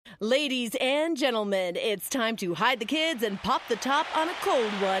Ladies and gentlemen, it's time to hide the kids and pop the top on a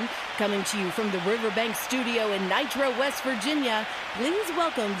cold one. Coming to you from the Riverbank studio in Nitro, West Virginia, please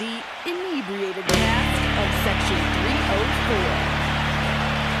welcome the inebriated cast of Section 304.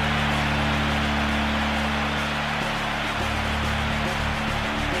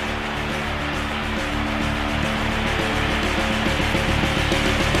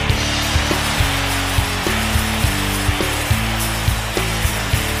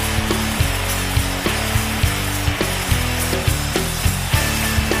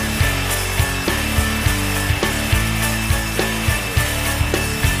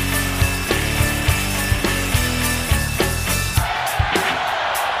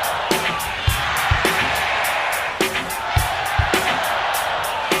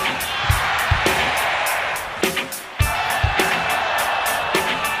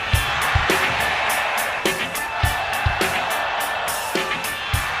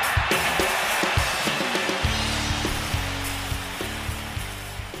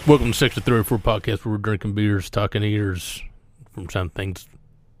 Welcome to Section 304 podcast, where we're drinking beers, talking ears from some things.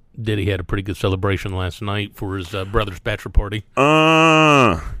 Diddy had a pretty good celebration last night for his brother's bachelor party.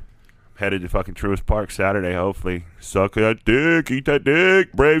 Headed to fucking Truist Park Saturday, hopefully. Suck that dick, eat that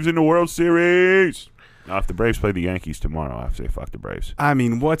dick. Braves in the World Series. Now, if the Braves play the Yankees tomorrow, I have to say fuck the Braves. I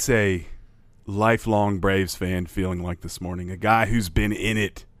mean, what's a lifelong Braves fan feeling like this morning? A guy who's been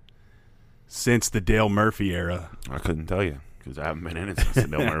in since the Dale Murphy era. I couldn't tell you, because I haven't been in it since the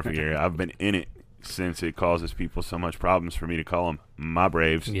Dale Murphy era. I've been in it since it causes people so much problems for me to call them my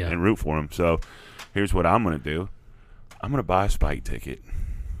Braves and root for them. So here's what I'm going to do. I'm going to buy a spike ticket.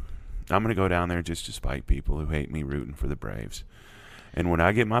 I'm going to go down there just to spite people who hate me rooting for the Braves. And when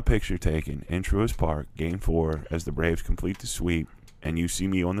I get my picture taken in Truist Park, Game 4, as the Braves complete the sweep, and you see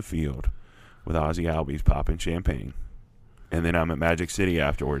me on the field with Ozzie Albies popping champagne, and then I'm at Magic City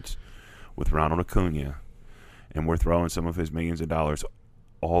afterwards with Ronald Acuna, and we're throwing some of his millions of dollars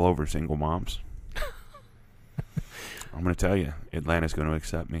all over single moms, I'm going to tell you, Atlanta's going to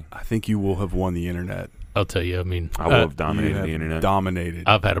accept me. I think you will have won the internet. I'll tell you, I mean, I will have dominated the internet. Dominated.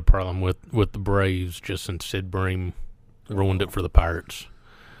 I've had a problem with the Braves just since Sid Bream ruined it for the Pirates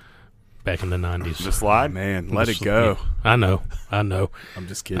back in the 90s. The slide? Man, let it go. I know. I'm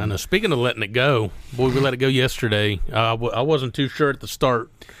just kidding. I know. Speaking of letting it go, boy, we let it go yesterday. I wasn't too sure at the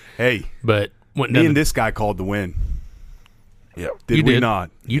start. Hey, but me and this guy called the win. Yeah. Did we not?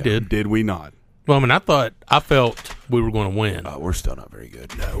 You did. Did we not? Well, I mean, I felt we were going to win. We're still not very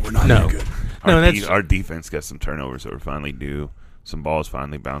good. No, we're not very good. Our defense got some turnovers that were finally due. Some balls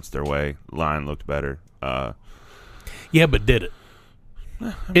finally bounced their way. Line looked better. Yeah, but did it?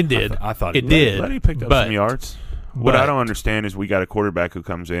 It did. I thought it did. Letty picked up some yards. What I don't understand is we got a quarterback who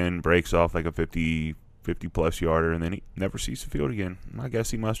comes in, breaks off like a 50-plus yarder, and then he never sees the field again. I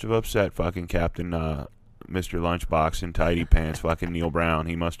guess he must have upset fucking Captain Mr. Lunchbox in tidy pants, fucking Neil Brown.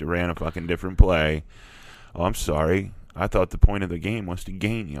 He must have ran a fucking different play. Oh, I'm sorry. I thought the point of the game was to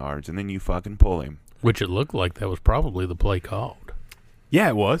gain yards, and then you fucking pull him. Which it looked like that was probably the play called. Yeah,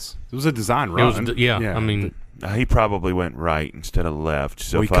 it was. It was a design run. I mean, he probably went right instead of left.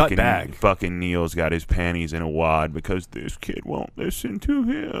 So he cut back. Fucking Neil's got his panties in a wad because this kid won't listen to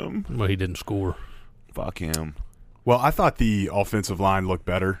him. Well, he didn't score. Fuck him. Well, I thought the offensive line looked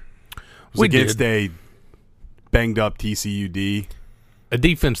better. It was against a banged-up TCUD. A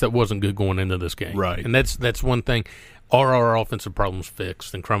defense that wasn't good going into this game. Right. And that's one thing. Are our offensive problems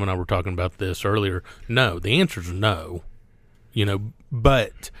fixed? And Crum and I were talking about this earlier. No. The answer is no.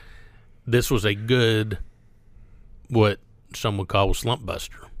 But this was a good, what some would call a slump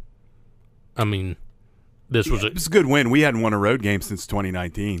buster. I mean, it was a good win. We hadn't won a road game since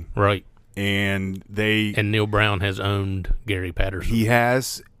 2019. Right. And Neil Brown has owned Gary Patterson. He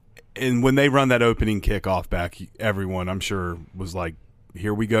has. And when they run that opening kickoff back, everyone, I'm sure, was like,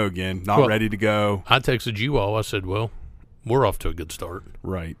 here we go again, ready to go. I texted you all. I said, well, we're off to a good start.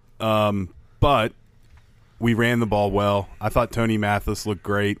 Right. But we ran the ball well. I thought Tony Mathis looked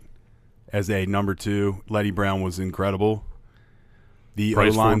great as a number 2. Letty Brown was incredible. The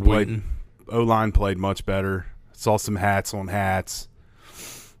O-line played much better. Saw some hats on hats.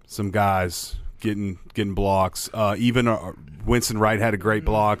 Some guys getting blocks. Even Winston Wright had a great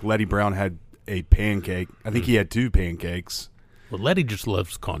block. Letty Brown had a pancake. I think he had 2 pancakes. Well, Letty just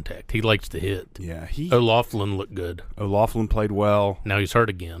loves contact. He likes to hit. Yeah. O'Laughlin looked good. O'Laughlin played well. Now he's hurt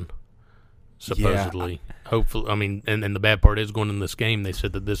again, supposedly. Yeah. Hopefully. I mean, and the bad part is going in this game, they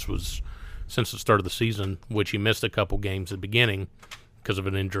said that this was since the start of the season, which he missed a couple games at the beginning because of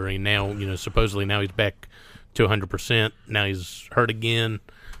an injury. Now, supposedly now he's back to 100%. Now he's hurt again.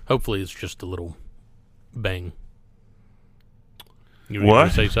 Hopefully it's just a little bang. You want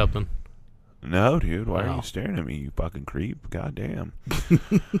to say something? No, dude. Why are you staring at me, you fucking creep? Goddamn.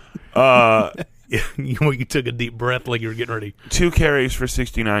 You took a deep breath like you were getting ready. 2 carries for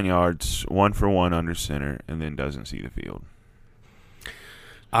 69 yards, 1 for 1 under center, and then doesn't see the field.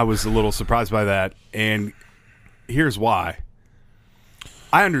 I was a little surprised by that, and here's why.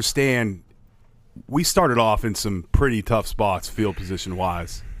 I understand we started off in some pretty tough spots field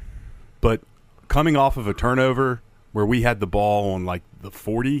position-wise, but coming off of a turnover where we had the ball on like the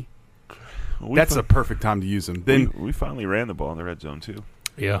 40, that's a perfect time to use them. Then we finally ran the ball in the red zone too.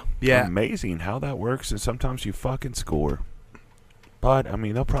 Yeah. Amazing how that works, and sometimes you fucking score. But I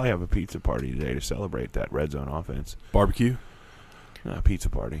mean, they'll probably have a pizza party today to celebrate that red zone offense. Barbecue? Pizza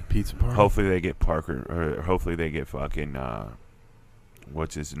party. Pizza party. Hopefully they get Parker, or hopefully they get fucking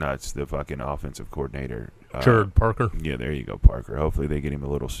what's his nuts, the fucking offensive coordinator. Jared Parker. Yeah, there you go, Parker. Hopefully they get him a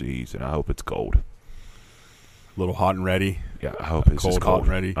little C's, and I hope it's cold. A little hot and ready. Yeah, I hope his is cold. Hot and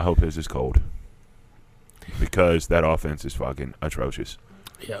ready. I hope his is cold. Because that offense is fucking atrocious.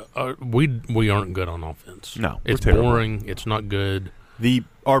 Yeah, we aren't good on offense. No, it's boring. It's not good.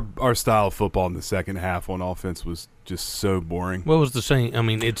 Our style of football in the second half on offense was just so boring. Well, it was the same. I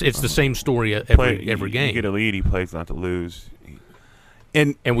mean, it's the same story every game. You get a lead, he plays not to lose.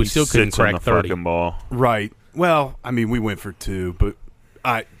 And we still couldn't crack on the 30. fucking ball. Right. Well, I mean, we went for 2, but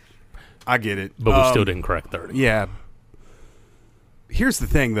I get it. But we still didn't crack 30. Yeah. Here's the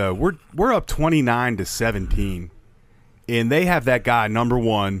thing, though. We're up 29-17, and they have that guy, number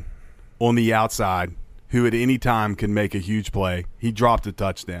 1, on the outside, who at any time can make a huge play. He dropped a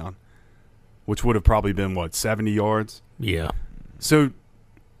touchdown, which would have probably been, 70 yards? Yeah. So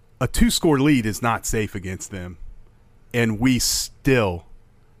a 2-score lead is not safe against them, and we still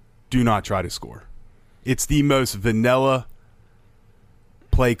do not try to score. It's the most vanilla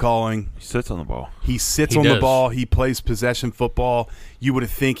play calling. He sits on the ball. He sits on the ball. He plays possession football. You would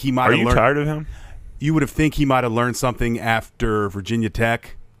have think he might have learned. Are you tired of him? You would have think he might have learned something after Virginia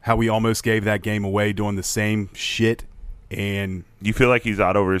Tech, how we almost gave that game away doing the same shit. And you feel like he's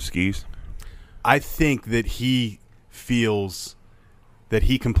out over his skis? I think that he feels that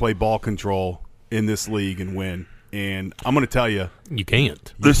he can play ball control in this league and win. And I'm going to tell you. You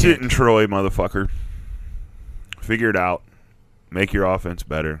can't. This isn't Troy, motherfucker. Figure it out. Make your offense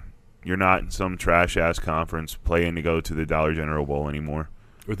better. You're not in some trash-ass conference playing to go to the Dollar General Bowl anymore.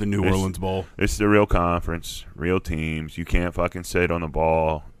 Or the New Orleans Bowl. It's the real conference, real teams. You can't fucking sit on the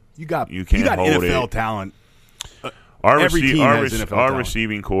ball. You got hold NFL it. Talent. Our talent.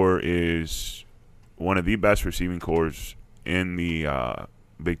 receiving core is one of the best receiving cores in the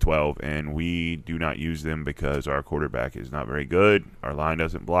Big 12, and we do not use them because our quarterback is not very good. Our line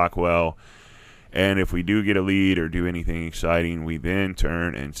doesn't block well. And if we do get a lead or do anything exciting, we then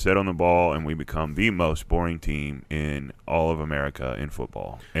turn and sit on the ball, and we become the most boring team in all of America in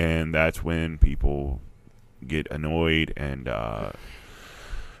football. And that's when people get annoyed, and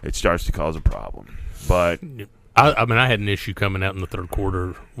it starts to cause a problem. But I mean, I had an issue coming out in the third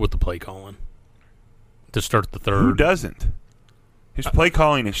quarter with the play calling to start the third. Who doesn't? His play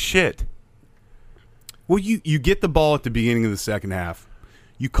calling is shit. Well, you get the ball at the beginning of the second half.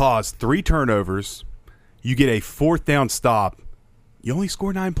 You cause 3 turnovers. You get a 4th down stop. You only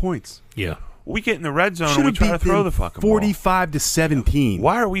score 9 points. Yeah. We get in the red zone and we try to throw the fucking 45-17.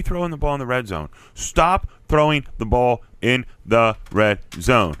 Why are we throwing the ball in the red zone? Stop throwing the ball in the red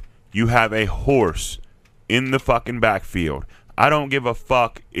zone. You have a horse in the fucking backfield. I don't give a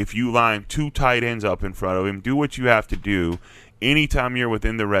fuck if you line 2 tight ends up in front of him. Do what you have to do. Anytime you're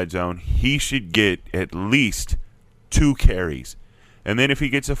within the red zone, he should get at least 2 carries. And then if he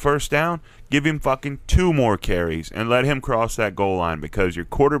gets a first down, give him fucking 2 more carries and let him cross that goal line because your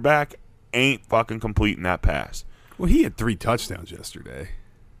quarterback ain't fucking completing that pass. Well, he had 3 touchdowns yesterday.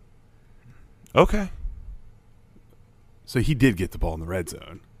 Okay. So he did get the ball in the red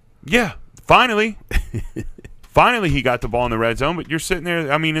zone. Yeah, finally. Finally he got the ball in the red zone, but you're sitting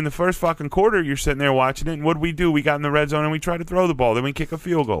there, I mean, in the first fucking quarter, you're sitting there watching it, and what did we do? We got in the red zone and we tried to throw the ball. Then we kick a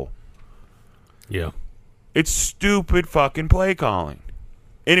field goal. Yeah. It's stupid fucking play calling.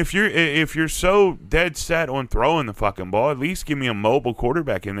 And if you're so dead set on throwing the fucking ball, at least give me a mobile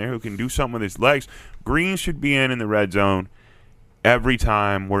quarterback in there who can do something with his legs. Green should be in the red zone every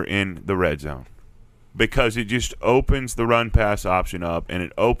time we're in the red zone because it just opens the run-pass option up and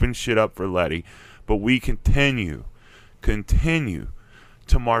it opens shit up for Letty. But we continue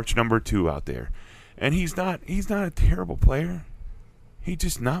to march number 2 out there. And he's not a terrible player. He's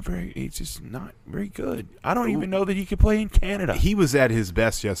just not very good. I don't even know that he could play in Canada. He was at his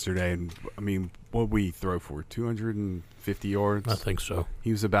best yesterday, and I mean, what did we throw for? 250 yards? I think so.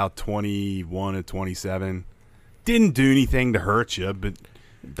 He was about 21 to 27. didn't do anything to hurt you, but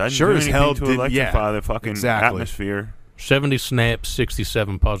Doesn't sure do as hell anything to did. electrify the fucking exactly. atmosphere. 70 snaps,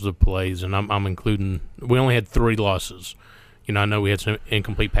 67 positive plays, and I'm including. We only had 3 losses. I know we had some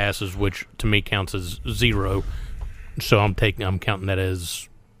incomplete passes, which to me counts as 0. So I'm counting that as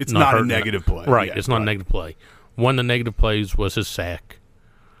it's not a negative play, right? Yeah, it's not a negative play. One of the negative plays was his sack.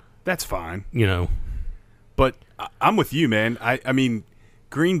 That's fine. But I'm with you, man. I mean,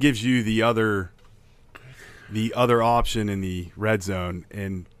 Green gives you the other option in the red zone,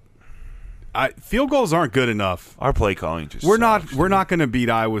 and field goals aren't good enough. Our play calling just we're sucks, not going to beat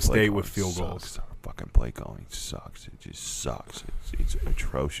Iowa Play State calling with field sucks. goals. Our fucking play calling sucks. It just sucks. It's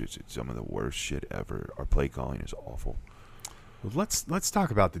atrocious. It's some of the worst shit ever. Our play calling is awful. Well, let's talk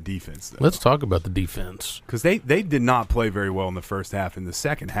about the defense, though. Let's talk about the defense, because they did not play very well in the first half. In the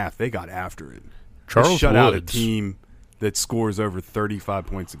second half, they got after it. Charles They shut Woods out a team that scores over 35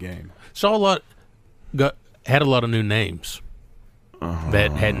 points a game. had a lot of new names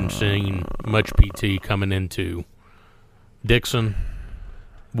that hadn't seen much PT coming into. Dixon,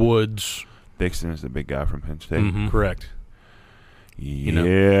 Woods. Dixon is the big guy from Penn State. Mm-hmm. Correct.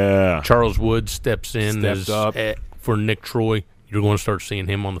 Yeah. Charles Woods steps in up. For Nick Troy. You're going to start seeing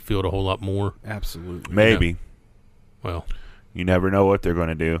him on the field a whole lot more. Absolutely. Maybe. Well, you never know what they're going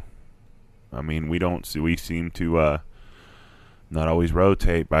to do. I mean, we seem to not always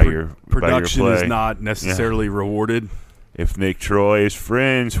rotate by your production by your play. is not necessarily rewarded. If Nick Troy is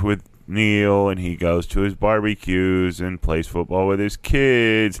friends with Neil and he goes to his barbecues and plays football with his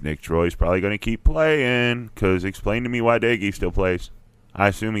kids, Nick Troy's probably going to keep playing. Because explain to me why Daggy still plays. I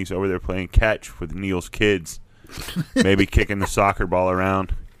assume he's over there playing catch with Neil's kids. Maybe kicking the soccer ball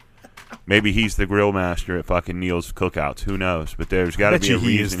around. Maybe he's the grill master at fucking Neil's cookouts. Who knows? But there's got to be a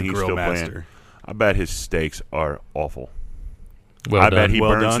reason he's still playing. I bet his steaks are awful. Well I done. bet he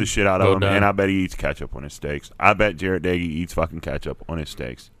Well burns done. the shit out Well of them, done. and I bet he eats ketchup on his steaks. I bet Jarrett Daggy eats fucking ketchup on his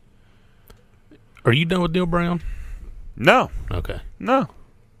steaks. Are you done with Neil Brown? No. Okay. No.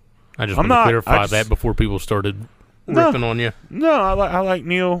 I just I'm want to not. clarify that before people started ripping on you. No, I like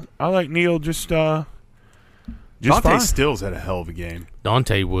Neil. I like Neil just Dante fine. Stills had a hell of a game.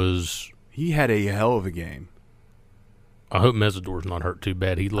 Dante was... He had a hell of a game. I hope Mesidor's not hurt too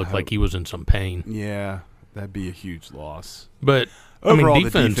bad. He looked like he was in some pain. Yeah, that'd be a huge loss. But, Overall, I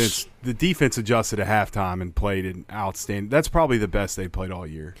mean, the defense adjusted at halftime and played an outstanding. That's probably the best they played all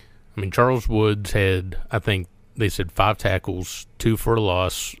year. I mean, Charles Woods had, I think they said 5 tackles, 2 for a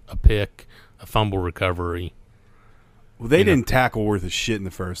loss, a pick, a fumble recovery. Well, they didn't tackle worth a shit in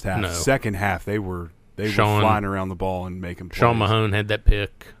the first half. No. Second half, they were flying around the ball and making plays. Sean Mahone had that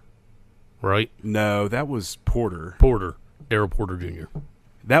pick, right? No, that was Porter. Daryl Porter Jr.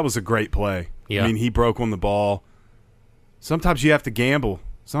 That was a great play. Yeah. I mean, he broke on the ball. Sometimes you have to gamble.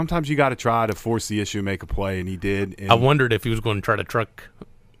 Sometimes you got to try to force the issue and make a play, and he did. And I wondered if he was going to try to truck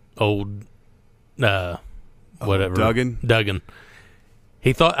old, whatever. Duggan.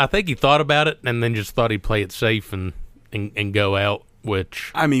 I think he thought about it and then just thought he'd play it safe and go out,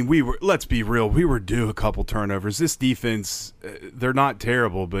 which... I mean, let's be real. We were due a couple turnovers. This defense, they're not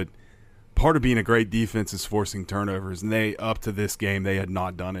terrible, but part of being a great defense is forcing turnovers. And up to this game, they had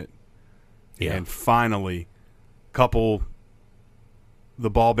not done it. Yeah. And finally, the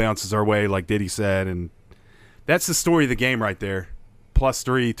ball bounces our way, like Diddy said, and that's the story of the game right there.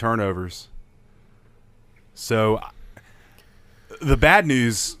 +3 turnovers. So the bad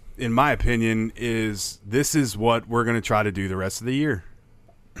news, in my opinion, is this is what we're going to try to do the rest of the year.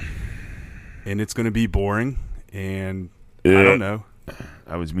 And it's going to be boring, and I don't know.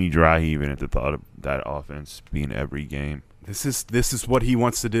 That was me dry heaving at the thought of that offense being every game. This is what he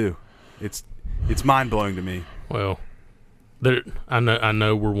wants to do. It's mind-blowing to me. Well, I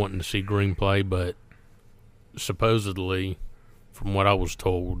know we're wanting to see Green play, but supposedly, from what I was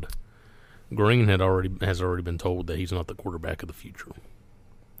told, Green has already been told that he's not the quarterback of the future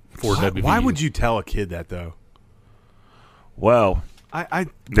for WVU. Why would you tell a kid that, though? Well,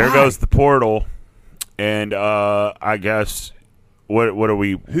 there goes the portal, and I guess what are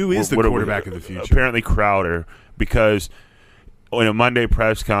we? Who is the quarterback of the future? Apparently Crowder, because in a Monday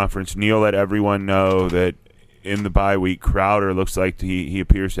press conference, Neil let everyone know that in the bye week, Crowder looks like he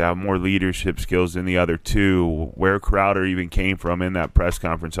appears to have more leadership skills than the other two. Where Crowder even came from in that press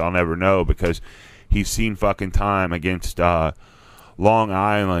conference, I'll never know, because he's seen fucking time against Long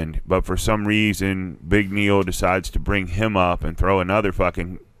Island. But for some reason, Big Neil decides to bring him up and throw another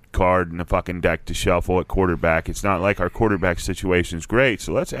fucking card in the fucking deck to shuffle at quarterback. It's not like our quarterback situation is great.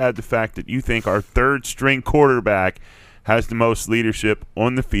 So let's add the fact that you think our third-string quarterback has the most leadership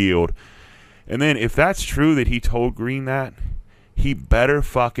on the field. And then if that's true that he told Green that, he better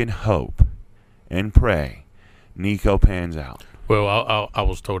fucking hope and pray Nico pans out. Well, I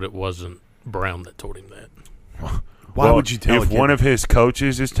was told it wasn't Brown that told him that. Why would you tell? If one of his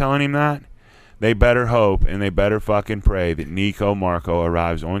coaches is telling him that, they better hope and they better fucking pray that Nico Marco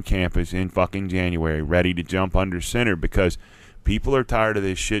arrives on campus in fucking January ready to jump under center, because people are tired of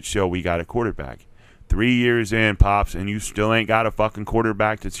this shit show. We got a quarterback. 3 years in, Pops, and you still ain't got a fucking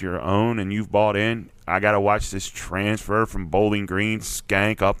quarterback that's your own and you've bought in. I got to watch this transfer from Bowling Green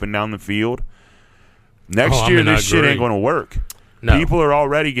skank up and down the field. Next year, this shit ain't going to work. No. People are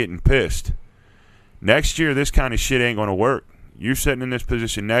already getting pissed. Next year, this kind of shit ain't going to work. You're sitting in this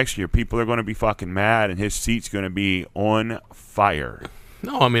position next year. People are going to be fucking mad, and his seat's going to be on fire.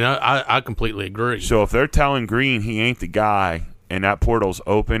 No, I mean, I completely agree. So if they're telling Green he ain't the guy, and that portal's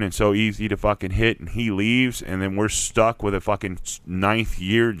open and so easy to fucking hit, and he leaves, and then we're stuck with a fucking 9th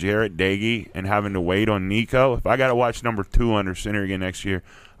year Jarret Doege and having to wait on Nico, if I got to watch number 2 under center again next year,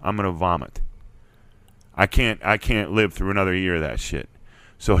 I'm going to vomit. I can't live through another year of that shit.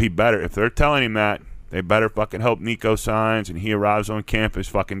 So he better, if they're telling him that, they better fucking hope Nico signs and he arrives on campus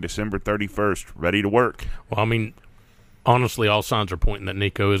fucking December 31st, ready to work. Well, I mean, honestly, all signs are pointing that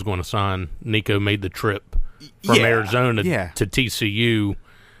Nico is going to sign. Nico made the trip from Arizona to TCU.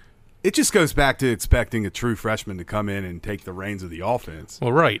 It just goes back to expecting a true freshman to come in and take the reins of the offense.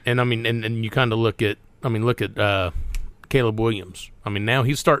 Well, right. And I mean, and you kind of look at Caleb Williams. I mean, now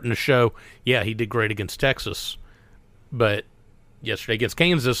he's starting to show, he did great against Texas, but yesterday against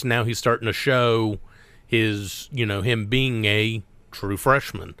Kansas, now he's starting to show his, him being a true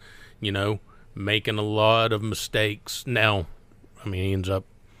freshman, making a lot of mistakes. Now, I mean, he ends up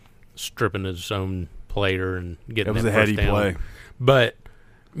stripping his own player and getting that was that a heady first down. play. But,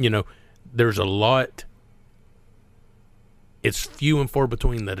 there's a lot. It's few and far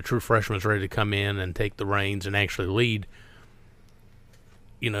between that a true freshman is ready to come in and take the reins and actually lead.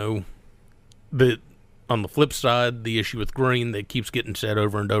 On the flip side, the issue with Green that keeps getting said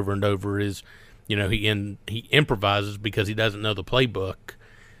over and over and over is, he improvises because he doesn't know the playbook.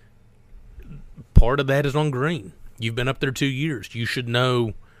 Part of that is on Green. You've been up there 2 years. You should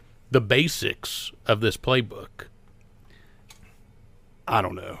know the basics of this playbook. I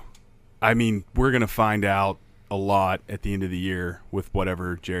don't know. I mean, we're going to find out a lot at the end of the year with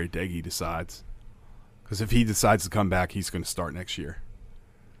whatever Jarret Doege decides. Because if he decides to come back, he's going to start next year.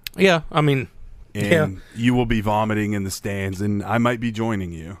 Yeah, I mean... And you will be vomiting in the stands, and I might be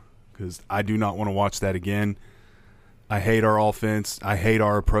joining you because I do not want to watch that again. I hate our offense. I hate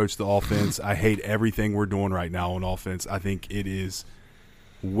our approach to offense. I hate everything we're doing right now on offense. I think it is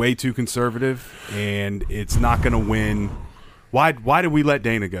way too conservative, and it's not going to win. Why did we let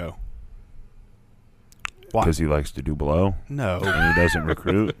Dana go? Because he likes to do blow? No. And he doesn't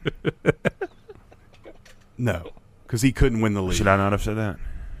recruit? No, because he couldn't win the league. Should I not have said that?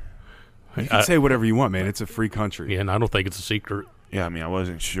 You can say whatever you want, man. It's a free country. Yeah, and I don't think it's a secret. Yeah, I mean, I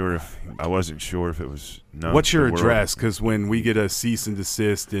wasn't sure if it was known. What's your address? Because when we get a cease and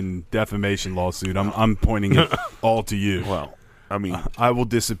desist and defamation lawsuit, I'm pointing it all to you. Well, I mean, I will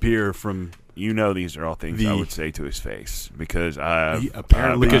disappear from. These are all things I would say to his face because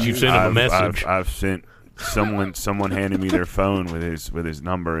because you've sent him a message. I've sent someone handed me their phone with his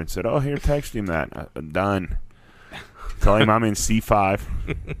number and said, "Oh, here, text him that." I'm done. Tell him I'm in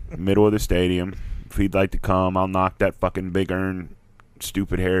C5, middle of the stadium. If he'd like to come, I'll knock that fucking Big Earn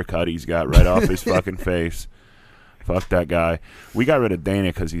stupid haircut he's got right off his fucking face. Fuck that guy. We got rid of Dana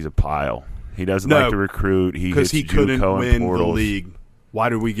because he's a pile. He doesn't like to recruit. Because he couldn't win the league. Why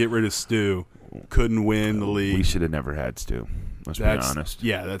did we get rid of Stu? Couldn't win the league. We should have never had Stu. Let's be honest.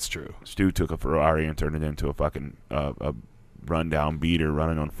 Yeah, that's true. Stu took a Ferrari and turned it into a fucking a rundown beater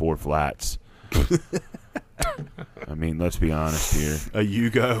running on 4 flats. I mean, let's be honest here. A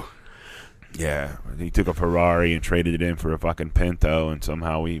Yugo. Yeah, he took a Ferrari and traded it in for a fucking Pinto, and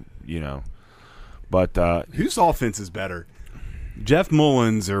somehow But whose offense is better, Jeff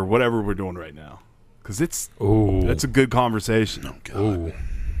Mullins or whatever we're doing right now? Because that's a good conversation. Oh God.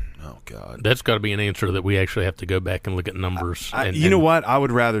 Oh God. That's got to be an answer that we actually have to go back and look at numbers. You know what? I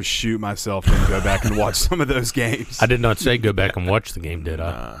would rather shoot myself than go back and watch some of those games. I did not say go back and watch the game, did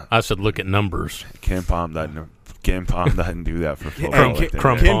I? I said look at numbers. Ken Palm doesn't do that for football.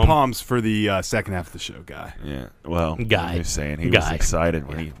 Ken Palm's for the second half of the show guy. Yeah. Well, guy. I'm just saying he was excited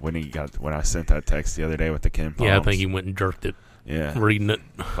when I sent that text the other day with the Ken Palms. Yeah, I think he went and jerked it. Yeah. Reading it.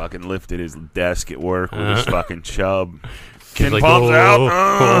 Fucking lifted his desk at work with his fucking chub. Ken Palms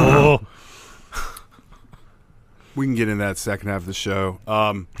out. We can get in that second half of the show.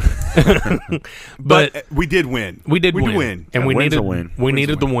 But we did win. We did win. And we needed a win. We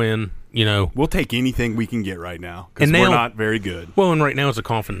needed the win. We'll take anything we can get right now because we're not very good. Well, and right now it's a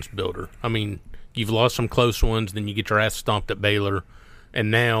confidence builder. I mean, you've lost some close ones, then you get your ass stomped at Baylor, and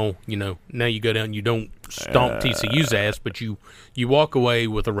now you go down. You don't stomp TCU's ass, but you walk away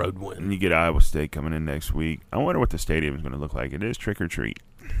with a road win. And you get Iowa State coming in next week. I wonder what the stadium is going to look like. It is trick or treat.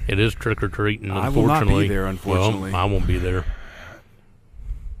 It is trick or treat, and I will not be there, unfortunately. Well, I won't be there.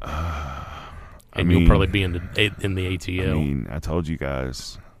 You'll probably be in the ATL. I mean, I told you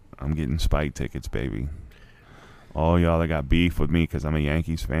guys, I'm getting Spike tickets, baby. All y'all that got beef with me because I'm a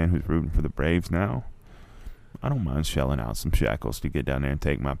Yankees fan who's rooting for the Braves now, I don't mind shelling out some shekels to get down there and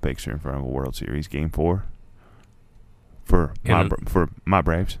take my picture in front of a World Series Game 4 for my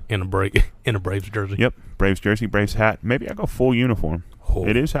Braves. In a Braves jersey. Yep, Braves jersey, Braves hat. Maybe I go full uniform. Oh.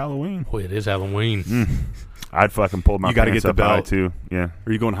 It is Halloween. Oh, it is Halloween. I'd fucking pull my you gotta pants get the up belt. high too. Yeah.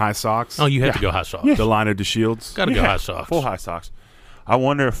 Are you going high socks? Oh, you have to go high socks. The Liner de Shields? Got to go high socks. Full high socks. I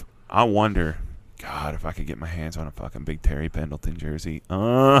wonder, God, if I could get my hands on a fucking big Terry Pendleton jersey.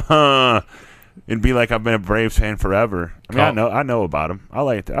 It'd be like I've been a Braves fan forever. I mean, I know about him. I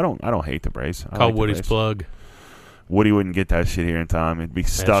like it. I don't hate the Braves. Call Woody's plug. Woody wouldn't get that shit here in time. It'd be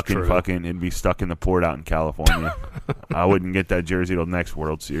stuck in the port out in California. I wouldn't get that jersey till next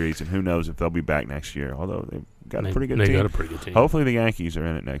World Series, and who knows if they'll be back next year. Although they've got a pretty good team. Hopefully the Yankees are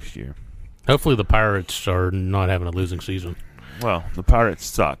in it next year. Hopefully the Pirates are not having a losing season. Well, the Pirates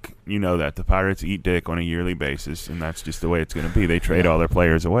suck. You know that. The Pirates eat dick on a yearly basis, and that's just the way it's going to be. They trade all their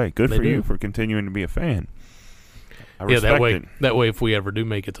players away. Good for you for continuing to be a fan. I respect it. That way, if we ever do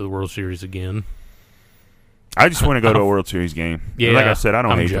make it to the World Series again, I just want to go to a World Series game. Yeah, and like I said, I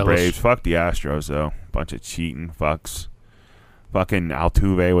don't hate jealous. the Braves. Fuck the Astros, though. Bunch of cheating fucks. Fucking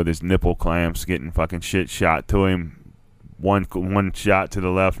Altuve with his nipple clamps getting fucking shit shot to him. One shot to the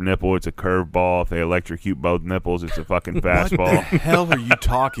left nipple, it's a curved ball. If they electrocute both nipples, it's a fucking fastball. What the hell are you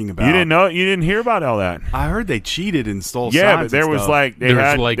talking about? You didn't know? You didn't hear about all that? I heard they cheated and stole Yeah, signs but there and was stuff. like they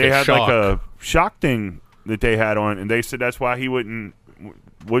had shock. like a shock thing that they had on, and they said that's why he wouldn't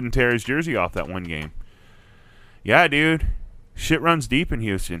tear his jersey off that one game. Yeah, dude, shit runs deep in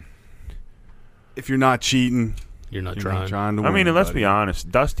Houston. If you're not cheating, you're not trying to win. I mean, and let's be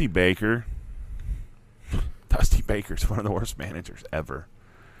honest, Dusty Baker's one of the worst managers ever.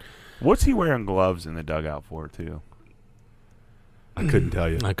 What's he wearing gloves in the dugout for, too? I couldn't tell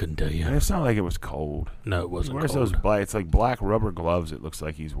you. And it's not like it was cold. No, it wasn't Where's cold. those black? It's like black rubber gloves. It looks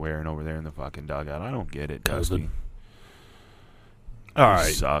like he's wearing over there in the fucking dugout. I don't get it, Dusty. All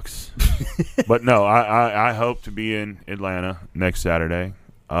right, sucks. But no, I hope to be in Atlanta next Saturday.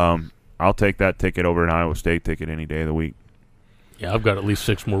 I'll take that ticket over an Iowa State ticket any day of the week. Yeah, I've got at least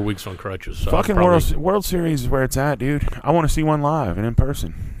 6 more weeks on crutches. So fucking World Series is where it's at, dude. I want to see one live and in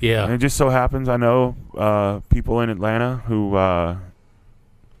person. Yeah. And it just so happens I know people in Atlanta who I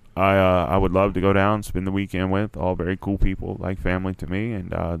would love to go down, spend the weekend with. All very cool people, like family to me.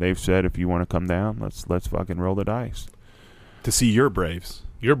 And they've said if you want to come down, let's fucking roll the dice. To see your Braves.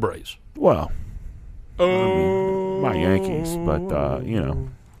 Your Braves. Well, I mean, my Yankees. But,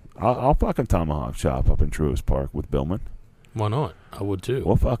 I'll fucking tomahawk chop up in Truist Park with Billman. Why not? I would too.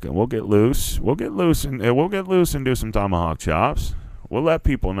 We'll get loose. We'll get loose and do some tomahawk chops. We'll let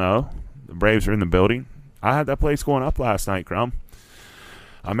people know the Braves are in the building. I had that place going up last night, Crumb.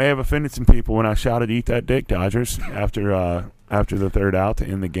 I may have offended some people when I shouted "Eat that dick, Dodgers" after the third out to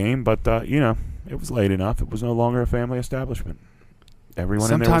end the game, but it was late enough. It was no longer a family establishment. Everyone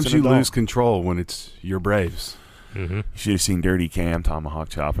Sometimes in there was an you adult. lose control when it's your Braves. Mm-hmm. You should have seen Dirty Cam tomahawk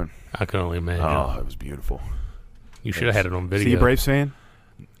chopping. I can only imagine. Oh, it was beautiful. You should have had it on video. Is he a Braves fan?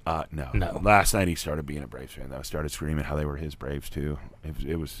 No. Last night he started being a Braves fan. I started screaming how they were his Braves too.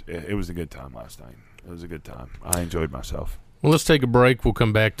 It was a good time last night. It was a good time. I enjoyed myself. Well, let's take a break. We'll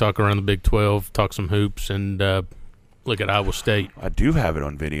come back, talk around the Big 12, talk some hoops, and look at Iowa State. I do have it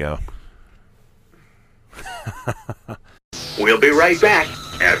on video. We'll be right back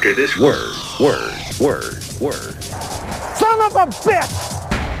after this word. Son of a bitch!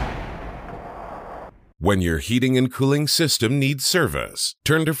 When your heating and cooling system needs service,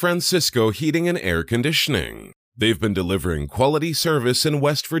 turn to Francisco Heating and Air Conditioning. They've been delivering quality service in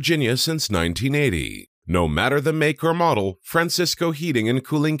West Virginia since 1980. No matter the make or model, Francisco Heating and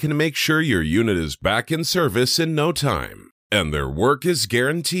Cooling can make sure your unit is back in service in no time. And their work is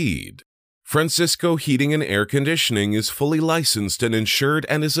guaranteed. Francisco Heating and Air Conditioning is fully licensed and insured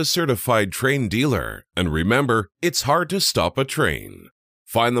and is a certified Trane dealer. And remember, it's hard to stop a Trane.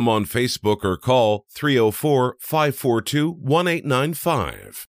 Find them on Facebook or call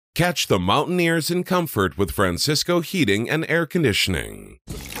 304-542-1895. Catch the Mountaineers in comfort with Francisco Heating and Air Conditioning.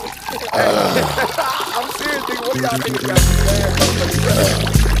 I'm serious, nigga. What y'all niggas got to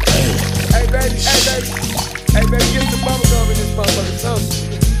say? Hey, baby, get some bubble gum in this motherfucker.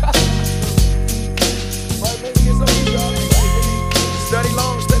 on you, dog. Study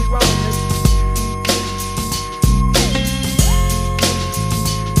long, study wrong, man.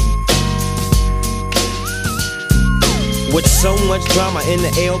 With so much drama in the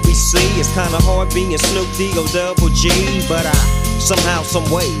LBC, it's kinda hard being Snoop D-O Double G. But I somehow,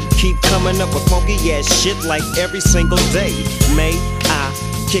 someway, keep coming up with funky ass shit like every single day. May I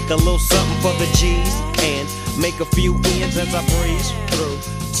kick a little something for the G's and make a few ends as I breeze through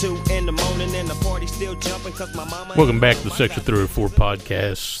 2 in the morning and the party still jumping cause my mama. Welcome back to the Section 304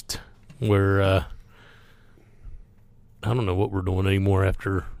 podcast, where I don't know what we're doing anymore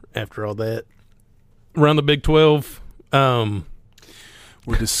after all that. Around the Big 12. We're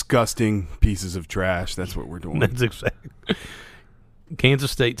disgusting pieces of trash. That's what we're doing. That's exactly.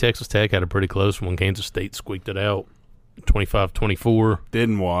 Kansas State, Texas Tech had a pretty close one. Kansas State squeaked it out, 25-24.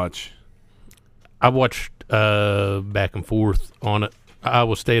 Didn't watch. I watched back and forth on it.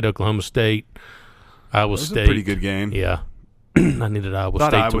 Iowa State, Oklahoma State. Iowa State. Was a pretty good game. Yeah. I needed Iowa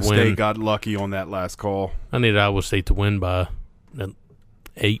State to win. Iowa State got lucky on that last call. I needed Iowa State to win by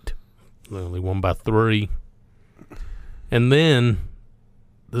 8. They only won by 3. And then,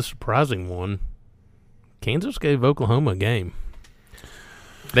 the surprising one, Kansas gave Oklahoma a game.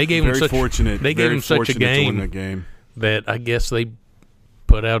 They gave them such fortunate. They gave them such a game that I guess they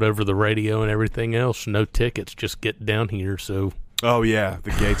put out over the radio and everything else. No tickets, just get down here. So. Oh yeah,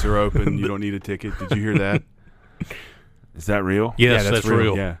 the gates are open. You don't need a ticket. Did you hear that? Is that real? Yes, that's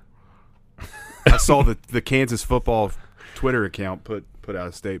real. Yeah. I saw the Kansas football Twitter account put out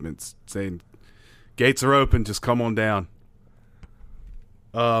a statement saying, "Gates are open. Just come on down."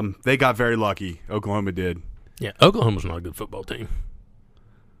 They got very lucky. Oklahoma did. Yeah, Oklahoma's not a good football team.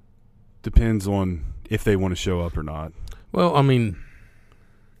 Depends on if they want to show up or not. Well, I mean,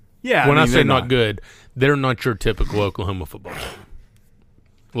 yeah. When I say not good, they're not your typical Oklahoma football team,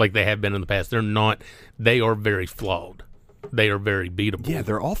 like they have been in the past. They're not. They are very flawed. They are very beatable. Yeah,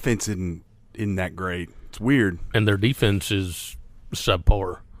 their offense isn't that great. It's weird, and their defense is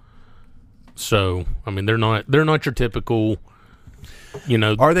subpar. So, I mean, they're not your typical. You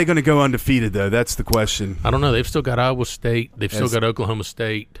know, are they going to go undefeated though? That's the question. I don't know. They've still got Iowa State. They've still got Oklahoma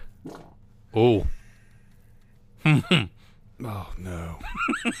State. Oh. Oh no.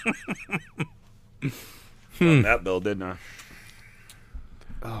 That bill, didn't I?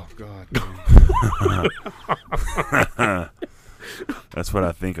 Oh God. That's what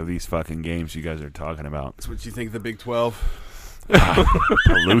I think of these fucking games you guys are talking about. That's what you think of the Big 12?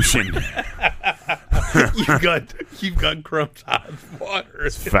 Pollution. You've got Crumb's hot water.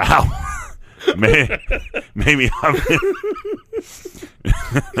 It's foul. Man, maybe I've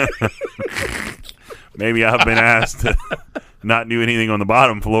been asked to not do anything on the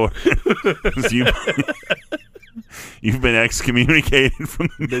bottom floor. You've been excommunicated from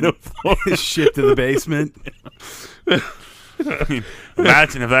the middle floor. Shipped to the basement. I mean,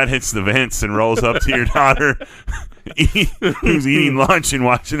 imagine if that hits the vents and rolls up to your daughter who's eating lunch and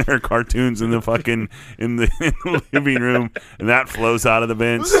watching her cartoons in the living room, and that flows out of the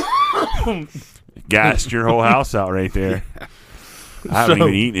vents. Gassed your whole house out right there. I haven't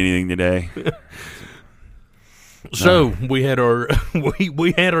even eaten anything today. So we had our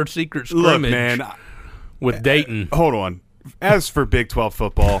we had our secret scrimmage. Look, man, with Dayton. Hold on. As for Big 12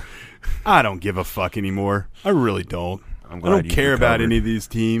 football, I don't give a fuck anymore. I really don't. I don't care about any of these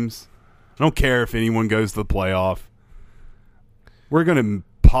teams. I don't care if anyone goes to the playoff. We're going to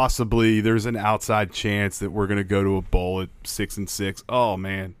possibly, there's an outside chance that we're going to go to a bowl at 6-6. Oh,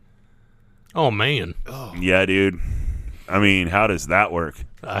 man. Oh, man. Oh. Yeah, dude. I mean, how does that work?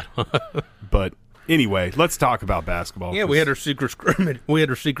 But anyway, let's talk about basketball. Yeah, we had our secret scrimmage. We had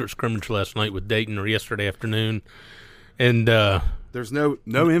our secret scrimmage last night with Dayton, or yesterday afternoon, and there's no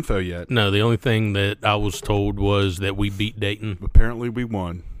info yet. No, the only thing that I was told was that we beat Dayton. Apparently, we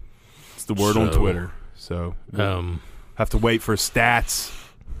won. It's the word on Twitter. So have to wait for stats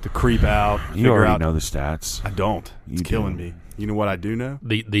to creep out. You already know the stats. I don't. It's killing me. You know what I do know?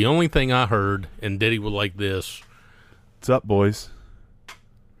 The only thing I heard, and Diddy would like this. What's up, boys?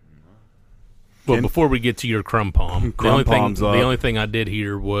 Well, before we get to your crumb palm, the only thing I did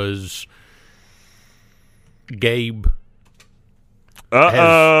hear was Gabe.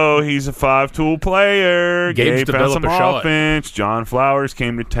 He's a 5-tool player. Gabe found some offense. Shot. John Flowers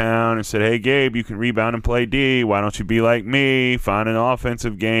came to town and said, "Hey, Gabe, you can rebound and play D. Why don't you be like me? Find an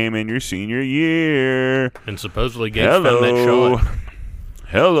offensive game in your senior year." And supposedly Gabe found that shot.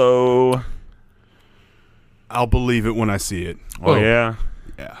 Hello. I'll believe it when I see it. Oh, yeah?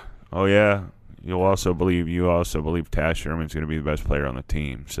 Yeah. Oh, yeah. You also believe Taz Sherman's going to be the best player on the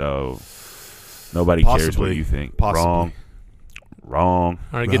team. So nobody cares what you think. Possibly. Wrong.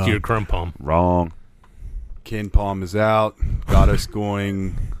 All right, get to your crumb palm. Wrong. Ken Palm is out. Got us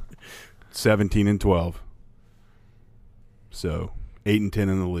going 17-12. So 8-10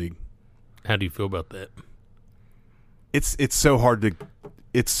 in the league. How do you feel about that? It's so hard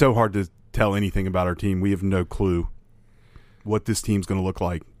to tell anything about our team. We have no clue what this team's going to look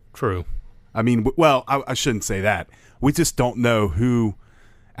like. True. I mean, well, I shouldn't say that. We just don't know who,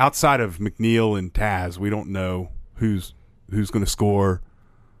 outside of McNeil and Taz, we don't know who's going to score.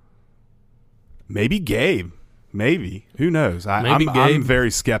 Maybe Gabe. Maybe. Who knows? I'm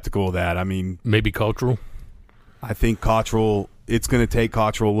very skeptical of that. I mean, maybe Cottrell. I think Cottrell, it's going to take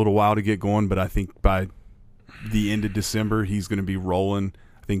Cottrell a little while to get going, but I think by the end of December, he's going to be rolling.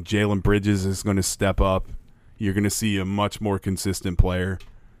 I think Jalen Bridges is going to step up. You're going to see a much more consistent player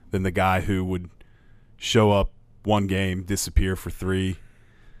than the guy who would show up one game, disappear for 3.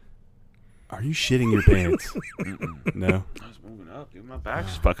 Are you shitting your pants? No. I was moving up, dude. My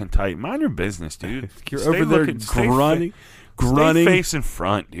back's fucking tight. Mind your business, dude. You're over there grunting. Stay face in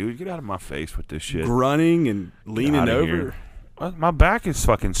front, dude. Get out of my face with this shit. Grunting and leaning over. My back is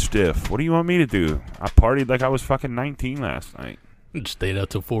fucking stiff. What do you want me to do? I partied like I was fucking 19 last night. Stayed out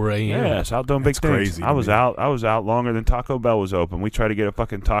till 4 a.m. Yes, out doing big things. Crazy. I was out longer than Taco Bell was open. We tried to get a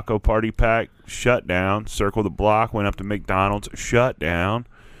fucking taco party pack, shut down. Circled the block, went up to McDonald's, shut down.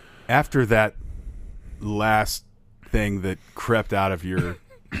 After that last thing that crept out of your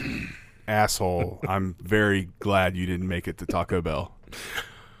asshole, I'm very glad you didn't make it to Taco Bell.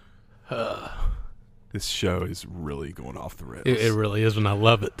 This show is really going off the rails. It really is, and I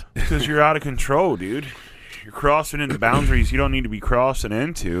love it. Because you're out of control, dude. You're crossing into boundaries you don't need to be crossing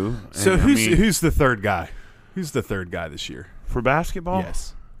into. So who's the third guy? Who's the third guy this year? For basketball?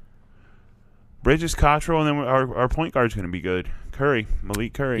 Yes. Bridges, Cottrell, and then our point guard's going to be good.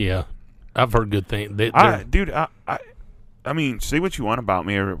 Malik Curry. Yeah. I've heard good things. I mean, say what you want about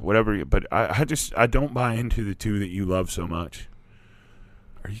me or whatever, but I don't buy into the two that you love so much.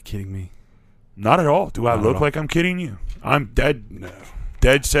 Are you kidding me? Not at all. Do I look like I'm kidding you? I'm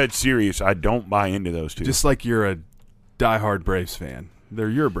dead set serious. I don't buy into those two. Just like you're a diehard Braves fan. They're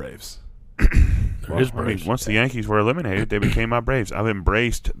your Braves. Braves. I mean, once the Yankees were eliminated, they became my Braves. I've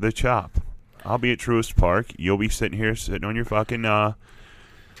embraced the chop. I'll be at Truist Park. You'll be sitting on your fucking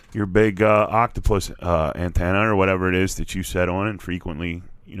your big octopus antenna or whatever it is that you set on and frequently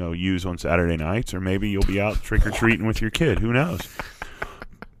use on Saturday nights, or maybe you'll be out trick or treating with your kid. Who knows?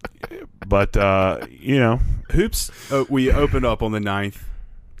 But hoops. We open up on the 9th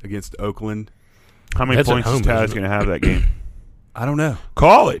against Oakland. How many points is Taz going to have that game? I don't know.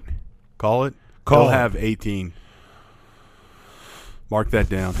 Call it. They'll have 18. Mark that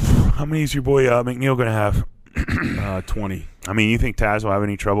down. How many is your boy McNeil going to have? 20. I mean, you think Taz will have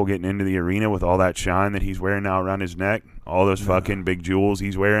any trouble getting into the arena with all that shine that he's wearing now around his neck? All those fucking big jewels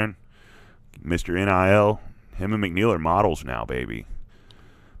he's wearing? Mr. NIL. Him and McNeil are models now, baby.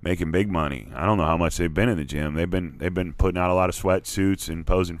 Making big money. I don't know how much they've been in the gym. They've been putting out a lot of sweatsuits and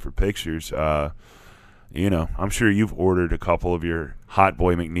posing for pictures. I'm sure you've ordered a couple of your Hot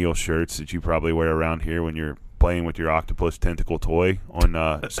Boy McNeil shirts that you probably wear around here when you're playing with your octopus tentacle toy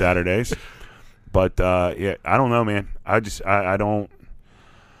on Saturdays. But I don't know, man. I don't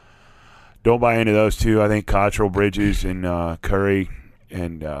buy into those two. I think Cottrell, Bridges, and Curry,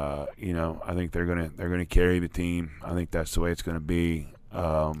 and I think they're gonna carry the team. I think that's the way it's gonna be.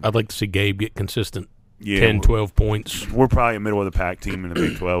 I'd like to see Gabe get consistent 10, 12 points. We're probably a middle-of-the-pack team in the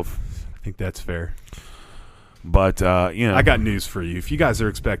Big 12. I think that's fair. But, I got news for you. If you guys are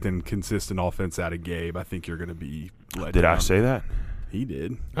expecting consistent offense out of Gabe, I think you're going to be let down. I say that? He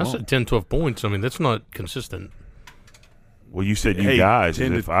did. I said 10, 12 points. I mean, that's not consistent. Well, you said you guys as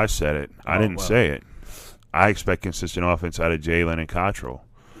if I said it. I didn't say it. I expect consistent offense out of Jalen and Cottrell.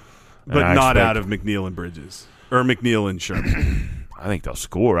 But not out of McNeil and Bridges. Or McNeil and Sherman. I think they'll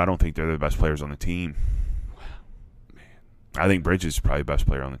score. I don't think they're the best players on the team. Wow, man. I think Bridges is probably the best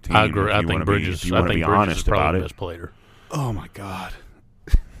plair on the team. I agree. I think Bridges. You want to be honest about it. Best player. Oh my God!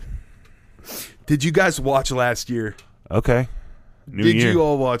 Did you guys watch last year? Okay. Did you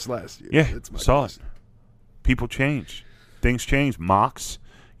all watch last year? Yeah, saw it. People change. Things change. Mox,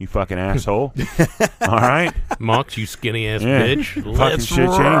 you fucking asshole. All right, Mox, you skinny ass bitch. Fucking shit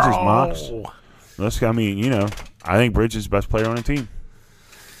changes, Mox. I think Bridges is the best player on the team.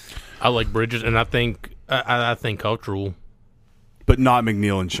 I like Bridges, and I think Cottrell. But not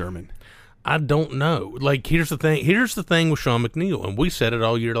McNeil and Sherman. I don't know. Like, here's the thing with Sean McNeil, and we said it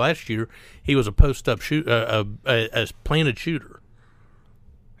all year last year. He was a post-up a planted shooter.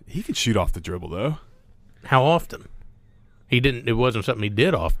 He could shoot off the dribble, though. How often? He didn't. It wasn't something he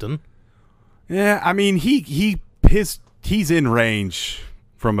did often. Yeah, I mean, he's in range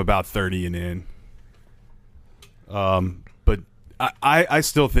from about 30 and in. But I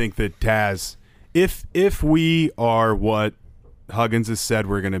still think that Taz, if we are what Huggins has said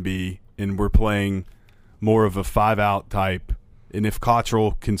we're going to be, and we're playing more of a 5-out type, and if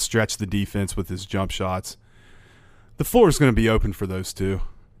Cottrell can stretch the defense with his jump shots, the floor is going to be open for those two.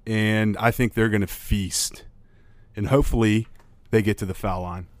 And I think they're going to feast. And hopefully they get to the foul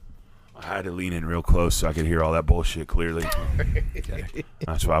line. I had to lean in real close so I could hear all that bullshit clearly.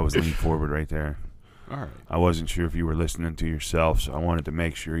 That's why I was leaning forward right there. All right. I wasn't sure if you were listening to yourself, so I wanted to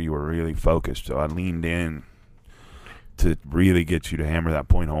make sure you were really focused. So I leaned in to really get you to hammer that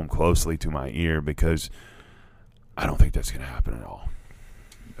point home closely to my ear, because I don't think that's going to happen at all.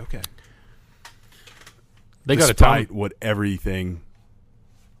 Okay. They got to Despite what everything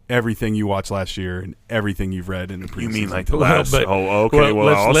you watched last year and everything you've read in the preseason. You mean like the last? I also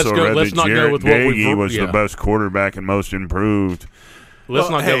read that Jarrett Doege was the best quarterback and most improved. Let's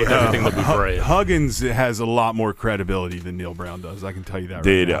not go with everything that we've read. Huggins has a lot more credibility than Neil Brown does. I can tell you that.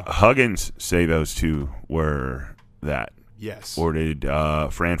 Did right now. Huggins say those two were that? Yes. Or did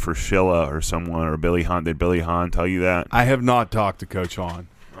Fran Fraschilla or someone, or Billy Hahn? Did Billy Hahn tell you that? I have not talked to Coach Hahn.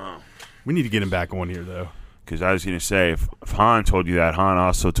 Oh. We need to get him back on here, though. Because I was going to say, if Hahn told you that, Hahn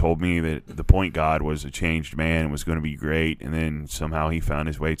also told me that the point guard was a changed man and was going to be great, and then somehow he found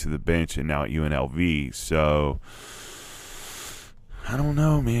his way to the bench and now at UNLV. So, I don't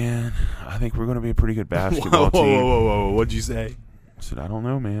know, man. I think we're going to be a pretty good basketball team. Whoa. What'd you say? I said, I don't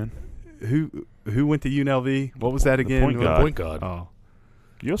know, man. Who went to UNLV? What was that again? Point guard. Oh.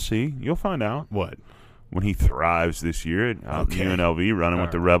 You'll see. You'll find out. What? When he thrives this year at UNLV, running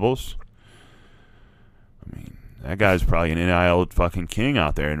with the Rebels. I mean, that guy's probably an NIL fucking king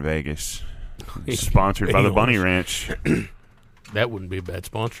out there in Vegas. Sponsored by the Bunny Ranch. That wouldn't be a bad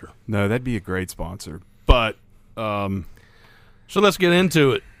sponsor. No, that'd be a great sponsor. But so let's get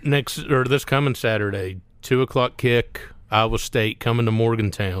into it. This coming Saturday, 2:00 kick. Iowa State coming to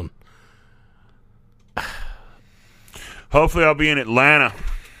Morgantown. Hopefully, I'll be in Atlanta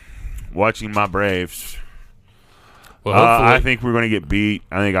watching my Braves. Well, I think we're going to get beat.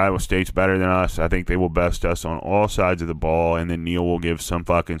 I think Iowa State's better than us. I think they will best us on all sides of the ball, and then Neil will give some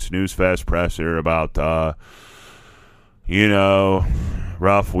fucking snooze fest presser about,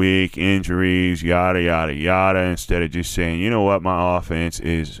 rough week, injuries, yada, yada, yada, instead of just saying, you know what, my offense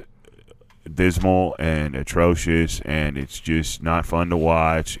is dismal and atrocious, and it's just not fun to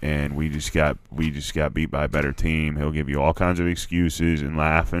watch, and we just got beat by a better team. He'll give you all kinds of excuses and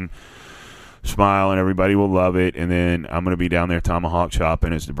laugh and smile, and everybody will love it. And then I'm going to be down there tomahawk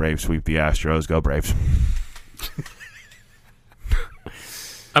chopping as the Braves sweep the Astros. Go Braves!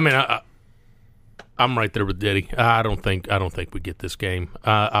 I mean, I'm right there with Diddy. I don't think we get this game.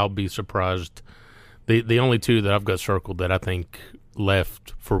 I'll be surprised. The only two that I've got circled that I think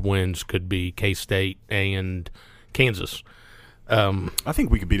left for wins could be K-State and Kansas. I think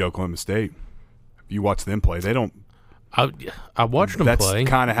we could beat Oklahoma State. If you watch them play, they don't. I watched them play. That's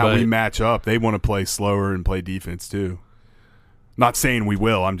kind of how we match up. They want to play slower and play defense too. Not saying we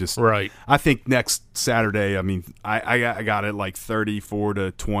will. I'm just right. I think next Saturday. I mean, I got it like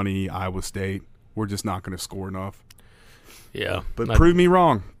 34-20 Iowa State. We're just not going to score enough. Yeah, but prove me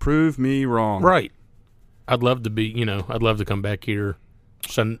wrong. Prove me wrong. Right. I'd love to be. I'd love to come back here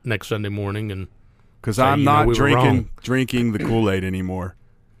next Sunday morning and because I'm not drinking the Kool-Aid anymore.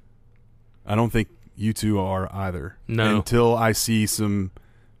 I don't think you two are either. No. Until I see some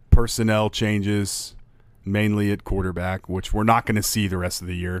personnel changes, mainly at quarterback, which we're not going to see the rest of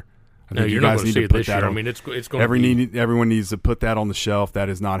the year. I think you're not going to see it this year. I mean, it's going to be. Everyone needs to put that on the shelf. That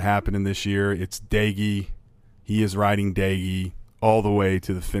is not happening this year. It's Doege. He is riding Doege all the way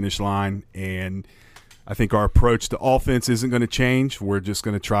to the finish line, and I think our approach to offense isn't going to change. We're just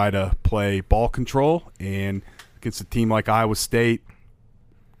going to try to play ball control, and against a team like Iowa State,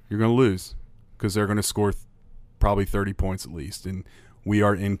 you're going to lose because they're going to score probably 30 points at least, and we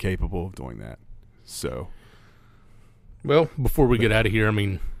are incapable of doing that. So, well, before we get out of here, I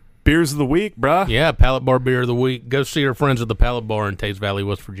mean, beers of the week, bruh. Yeah, Pallet Bar beer of the week. Go see our friends at the Pallet Bar in Tays Valley,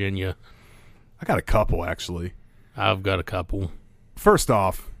 West Virginia. I got a couple, actually. I've got a couple. First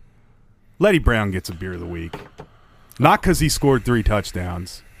off, Letty Brown gets a beer of the week. Not because he scored 3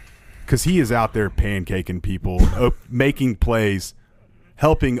 touchdowns, because he is out there pancaking people, making plays,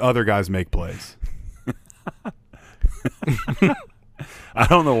 helping other guys make plays. I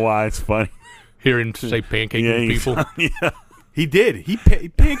don't know why it's funny. Hear him say pancaking people. Yeah. He did. He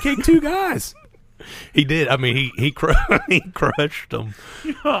pancaked 2 guys. He did. I mean, he crushed them.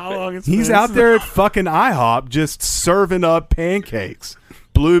 You know how long it's He's been out there at fucking IHOP just serving up pancakes.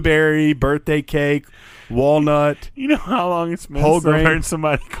 blueberry, birthday cake, walnut. You know how long it's been Whole since I've grain. heard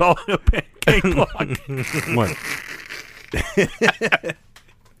somebody call it a pancake block? What?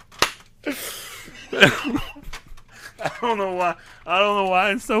 I don't know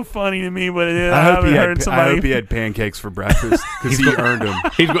why it's so funny to me, but it is. I hope heard he had pancakes for breakfast because he earned them.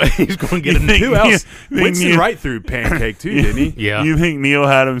 He's going to get a think Who else? Neil- Winston Neil- Wright threw pancake too, didn't he? Yeah. You think Neil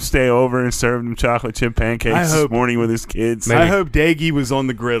had him stay over and serve them chocolate chip pancakes this morning with his kids? Maybe. I hope Daggy was on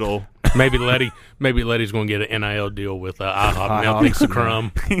the griddle. Maybe Letty's going to get an NIL deal with IHOP. Now thanks to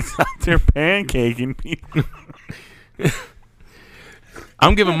Crumb. He's out there pancaking people.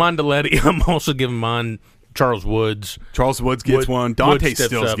 I'm giving mine to Letty. I'm also giving mine Charles Woods. Charles Woods gets one. Dante Woods steps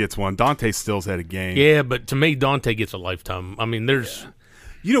Stills up. gets one. Dante Stills had a game. Yeah, but to me, Dante gets a lifetime. I mean, there's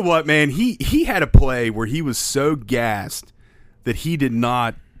You know what, man? He had a play where he was so gassed that he did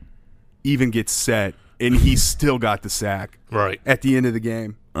not even get set, and he still got the sack right. at the end of the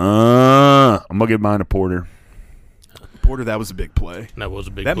game. I'm gonna give mine to Porter. Porter, that was a big play. That was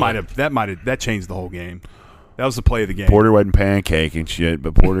a big. That play. might have that changed the whole game. That was the play of the game. Porter wasn't pancaking shit,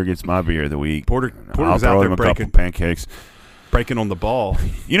 but Porter gets my beer of the week. Porter I'll was out throw there him a couple breaking pancakes. on the ball.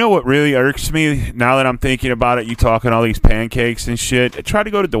 You know what really irks me now that I'm thinking about it? You talking all these pancakes and shit. I tried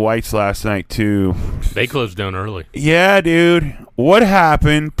to go to Dwight's last night too. They closed down early. Yeah, dude. What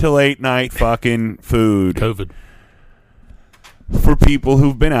happened to late night fucking food COVID. for people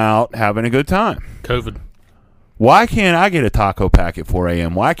who've been out having a good time? COVID. Why can't I get a taco pack at 4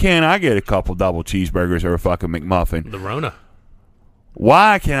 a.m.? Why can't I get a couple double cheeseburgers or a fucking McMuffin? The Rona.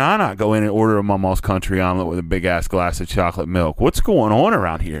 Why can I not go in and order a Mama's Country omelet with a big-ass glass of chocolate milk? What's going on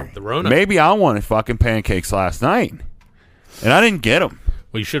around here? The Rona. Maybe I wanted fucking pancakes last night, and I didn't get them.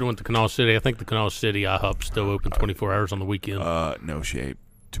 Well, you should have went to Canal City. I think the Canal City IHOP's still open 24 hours on the weekend. No shape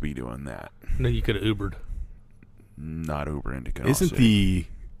to be doing that. No, you could have Ubered. Not Uber into Canal Isn't City. the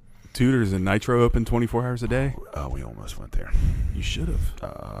Tudors and Nitro open 24 hours a day? We almost went there. You should have.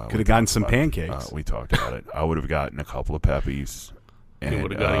 Could We have gotten talked some about it. pancakes. We talked about it. I would have gotten a couple of Peppies and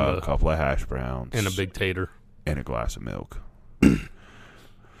would've got him a couple of hash browns And a big tater. and a glass of milk. What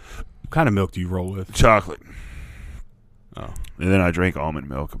kind of milk do you roll with? Chocolate. Oh. And then I drank almond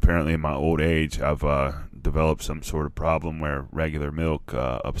milk. Apparently, in my old age, I've developed some sort of problem where regular milk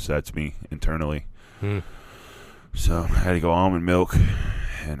upsets me internally. So I had to go almond milk.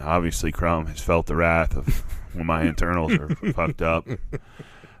 And obviously, Crumb has felt the wrath of when my internals are fucked up,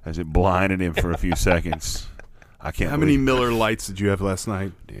 as it blinded him for a few seconds. I can't. How many believe- Miller Lights did you have last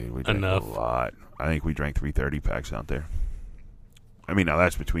night? Dude, we drank Enough. a lot. I think we drank 330 packs out there. I mean, now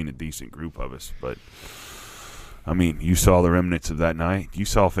that's between a decent group of us, but I mean, you saw the remnants of that night. You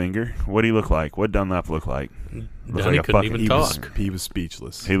saw Finger. What did he look like? What Dunlap look like? Looked Donnie like a couldn't fucking- even He was, talk. he was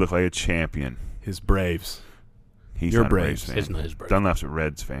speechless. He looked like a champion. His Braves. He's You're not Braves. a Braves fan. It's not his Braves. Dunlap's a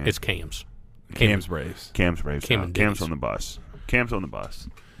Reds fan. It's Cam's. Cam's Braves. Cam's Braves. Cam fan. and Cam's Diddy's. on the bus. Cam's on the bus.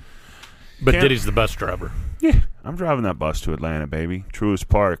 But Cam- Diddy's the bus driver. Yeah, I'm driving that bus to Atlanta, baby. Truist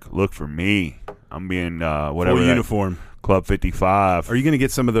Park. Look for me. I'm being whatever. Full that- uniform. Club 55. Are you going to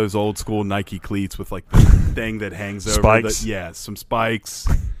get some of those old school Nike cleats with like the thing that hangs over? Spikes? Yeah, some spikes.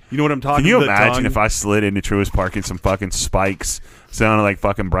 You know what I'm talking Can you about? imagine if I slid into Truist Park in some fucking spikes, sounding like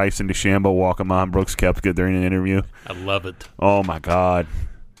fucking Bryson DeChambeau walking behind Brooks Koepka during an interview? I love it. Oh my God!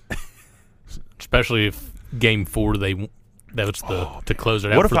 Especially if Game 4 that was to close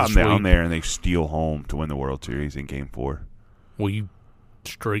it out What if for the I'm sweep. down there and they steal home to win the World Series in Game 4? Will you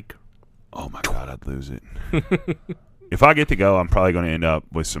streak? Oh my God, I'd lose it. If I get to go, I'm probably going to end up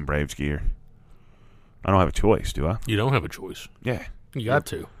with some Braves gear. I don't have a choice, do I? You don't have a choice. Yeah. You got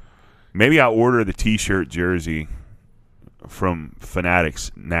to. Maybe I'll order the T-shirt jersey from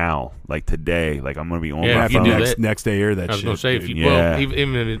Fanatics now, like today. Like I'm going to be on Yeah, my if you phone. do that- next day air that I was shit. going to say, if dude. you, Yeah. well,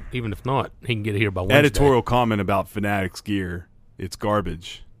 even if not, he can get it here by Wednesday. Editorial comment about Fanatics gear. It's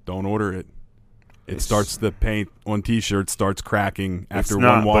garbage. Don't order it. It starts the paint on T-shirts starts cracking after It's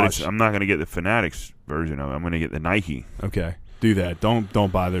not, one wash. But I'm not going to get the Fanatics version of it. I'm going to get the Nike. Okay, do that. Don't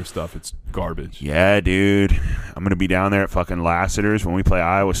buy their stuff. It's garbage. Yeah, dude. I'm going to be down there at fucking Lassiter's when we play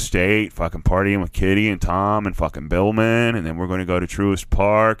Iowa State, fucking partying with Kitty and Tom and fucking Billman, and then we're going to go to Truist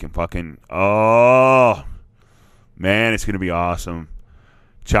Park and fucking, oh, man, it's going to be awesome.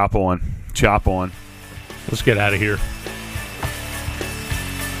 Chop on. Chop on. Let's get out of here.